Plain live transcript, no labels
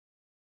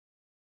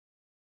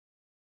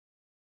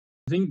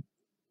think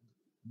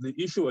the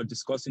issue we're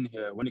discussing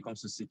here when it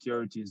comes to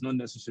security is not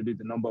necessarily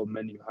the number of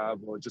men you have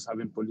or just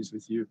having police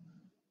with you.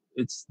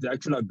 It's the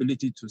actual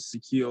ability to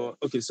secure.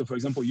 Okay, so for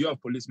example, you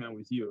have policemen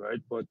with you, right?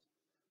 But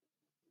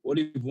what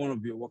if one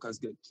of your workers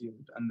get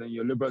killed and then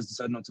your laborers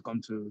decide not to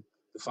come to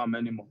the farm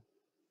anymore?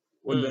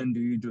 What then do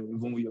you do,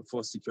 even with your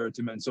forced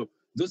security men? So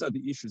those are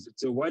the issues.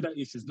 It's a wider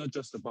issue. It's not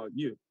just about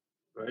you,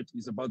 right?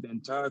 It's about the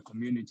entire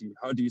community.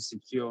 How do you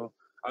secure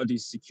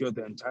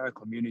the entire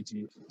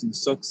community? The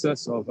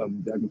success of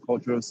the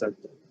agricultural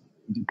sector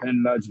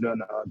depends largely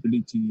on our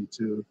ability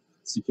to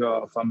secure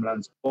our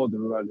farmlands or the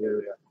rural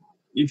area.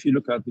 If you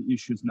look at the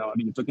issues now, I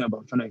mean, you're talking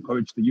about trying to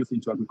encourage the youth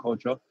into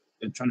agriculture.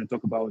 You're trying to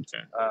talk about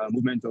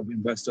movement of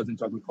investors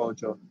into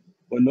agriculture.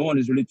 But no one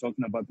is really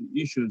talking about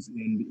the issues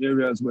in the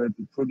areas where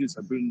the produce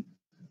are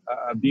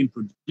being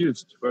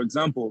produced. For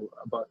example,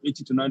 about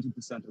 80 to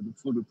 90% of the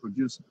food we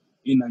produce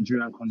in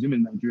Nigeria and consumed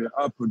in Nigeria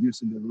are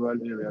produced in the rural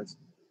areas.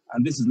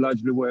 And this is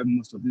largely where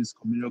most of this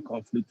communal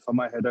conflict,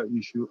 farmer header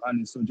issue,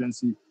 and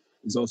insurgency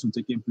is also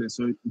taking place.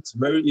 So it's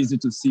very easy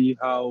to see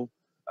how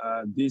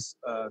this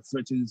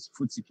threatens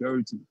food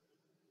security.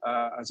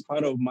 As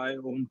part of my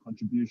own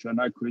contribution,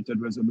 I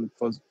created Resolute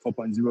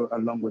 4.0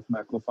 along with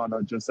my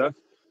co-founder, Joseph.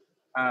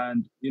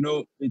 And, you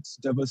know, it's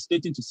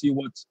devastating to see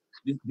what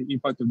the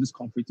impact of this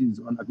conflict is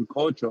on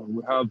agriculture.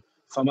 We have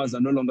farmers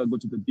that no longer go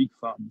to the big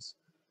farms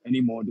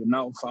anymore. They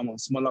now farm on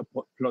smaller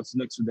plots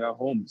next to their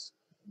homes.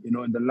 You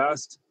know, in the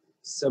last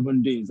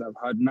 7 days, I've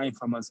had 9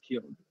 farmers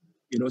killed.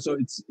 You know, so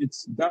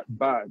it's that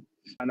bad.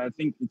 And I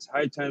think it's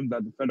high time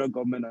that the federal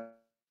government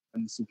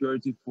and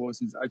security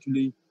forces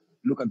actually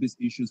look at these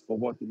issues for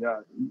what they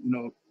are. You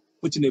know,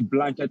 putting a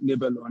blanket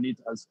label on it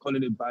as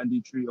calling it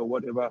banditry or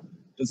whatever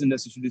doesn't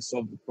necessarily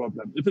solve the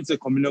problem. If it's a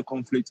communal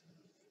conflict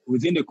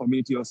within the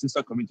community or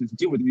sister communities,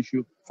 deal with the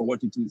issue for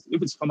what it is.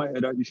 If it's farmer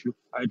header issue,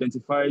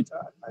 identify it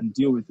and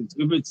deal with it.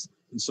 If it's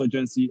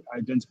insurgency,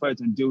 identify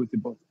it and deal with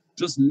it. But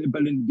just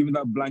labeling, giving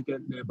that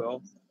blanket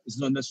label is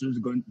not necessarily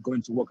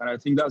going to work. And I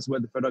think that's where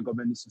the federal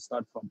government needs to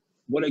start from.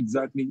 What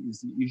exactly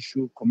is the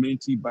issue,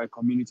 community by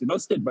community,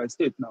 not state by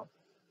state now,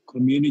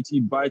 community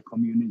by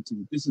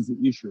community. This is the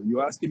issue.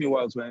 You're asking me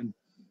why I was wearing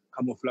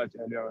camouflage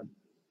earlier on.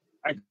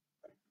 I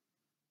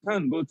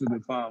can't go to the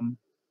farm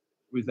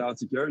without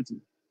security.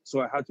 So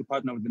I had to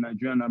partner with the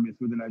Nigerian Army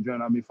through the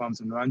Nigerian Army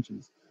farms and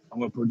ranches.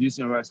 And we're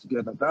producing rice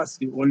together. That's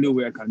the only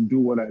way I can do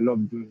what I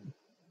love doing.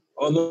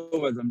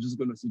 Otherwise, I'm just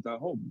going to sit at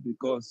home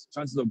because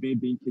chances of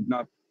being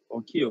kidnapped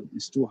or killed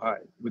is too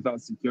high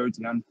without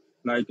security. And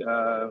like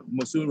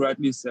Mosul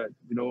rightly said,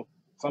 you know,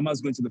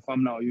 farmers going to the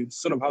farm now, you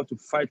sort of have to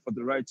fight for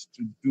the right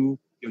to do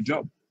your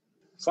job.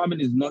 Farming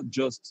is not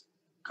just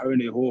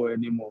carrying a hoe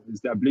anymore. It's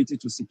the ability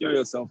to secure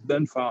yourself,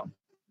 then farm,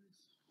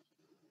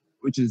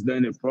 which is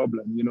then a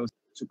problem. You know,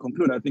 to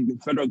conclude, I think the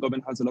federal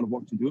government has a lot of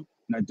work to do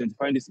in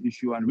identifying this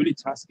issue and really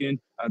tasking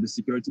the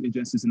security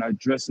agencies in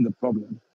addressing the problem.